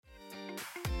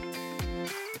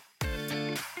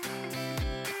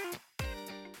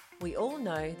We all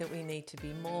know that we need to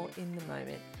be more in the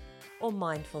moment, or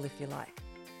mindful if you like,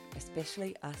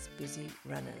 especially us busy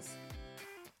runners.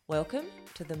 Welcome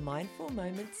to the Mindful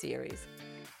Moment series,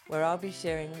 where I'll be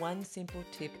sharing one simple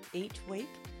tip each week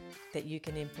that you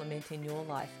can implement in your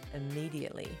life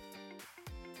immediately.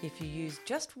 If you use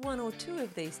just one or two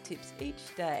of these tips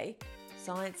each day,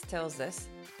 science tells us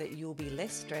that you'll be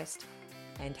less stressed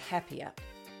and happier.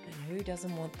 And who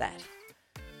doesn't want that?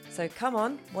 So come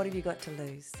on, what have you got to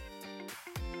lose?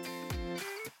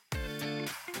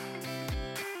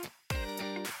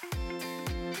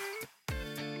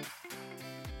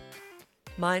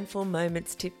 Mindful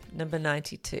Moments tip number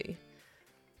 92.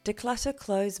 Declutter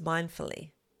clothes mindfully.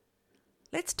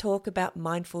 Let's talk about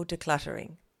mindful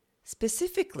decluttering,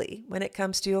 specifically when it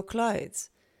comes to your clothes.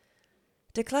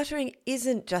 Decluttering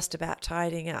isn't just about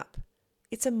tidying up.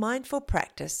 It's a mindful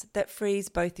practice that frees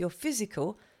both your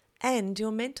physical and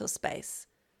your mental space.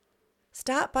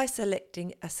 Start by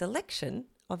selecting a selection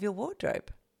of your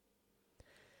wardrobe.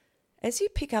 As you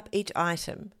pick up each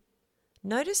item,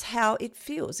 notice how it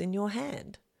feels in your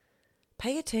hand.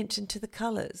 Pay attention to the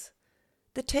colours,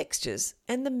 the textures,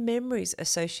 and the memories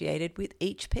associated with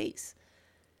each piece.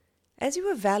 As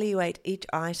you evaluate each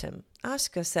item,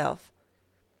 ask yourself,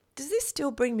 does this still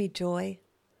bring me joy?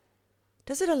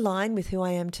 Does it align with who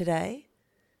I am today?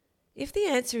 If the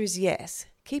answer is yes,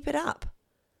 keep it up.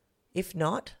 If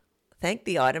not, thank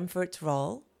the item for its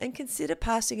role and consider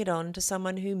passing it on to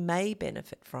someone who may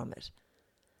benefit from it.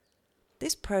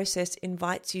 This process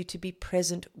invites you to be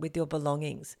present with your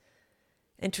belongings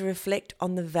and to reflect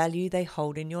on the value they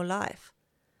hold in your life.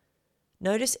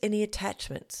 Notice any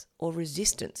attachments or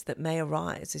resistance that may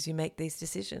arise as you make these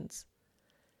decisions.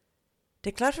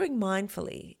 Decluttering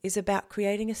mindfully is about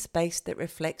creating a space that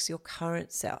reflects your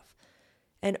current self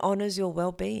and honours your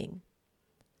well-being.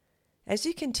 As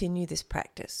you continue this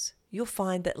practice, you'll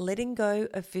find that letting go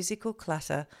of physical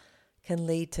clutter can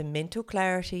lead to mental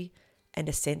clarity and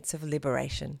a sense of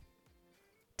liberation.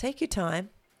 Take your time,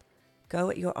 go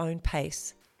at your own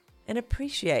pace, and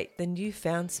appreciate the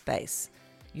newfound space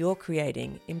you're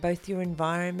creating in both your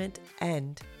environment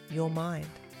and your mind.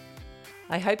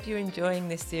 I hope you're enjoying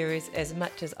this series as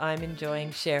much as I'm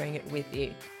enjoying sharing it with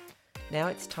you. Now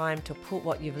it's time to put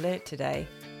what you've learnt today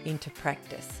into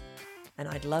practice, and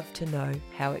I'd love to know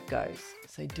how it goes,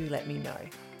 so do let me know.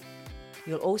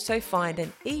 You'll also find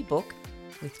an ebook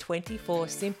with 24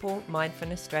 simple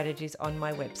mindfulness strategies on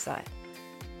my website.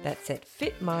 That's at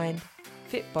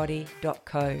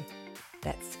fitmindfitbody.co.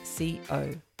 That's C-O.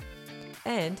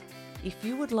 And if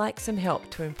you would like some help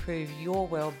to improve your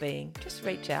well-being, just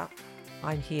reach out.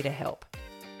 I'm here to help.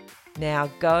 Now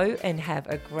go and have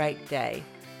a great day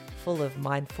full of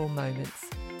mindful moments.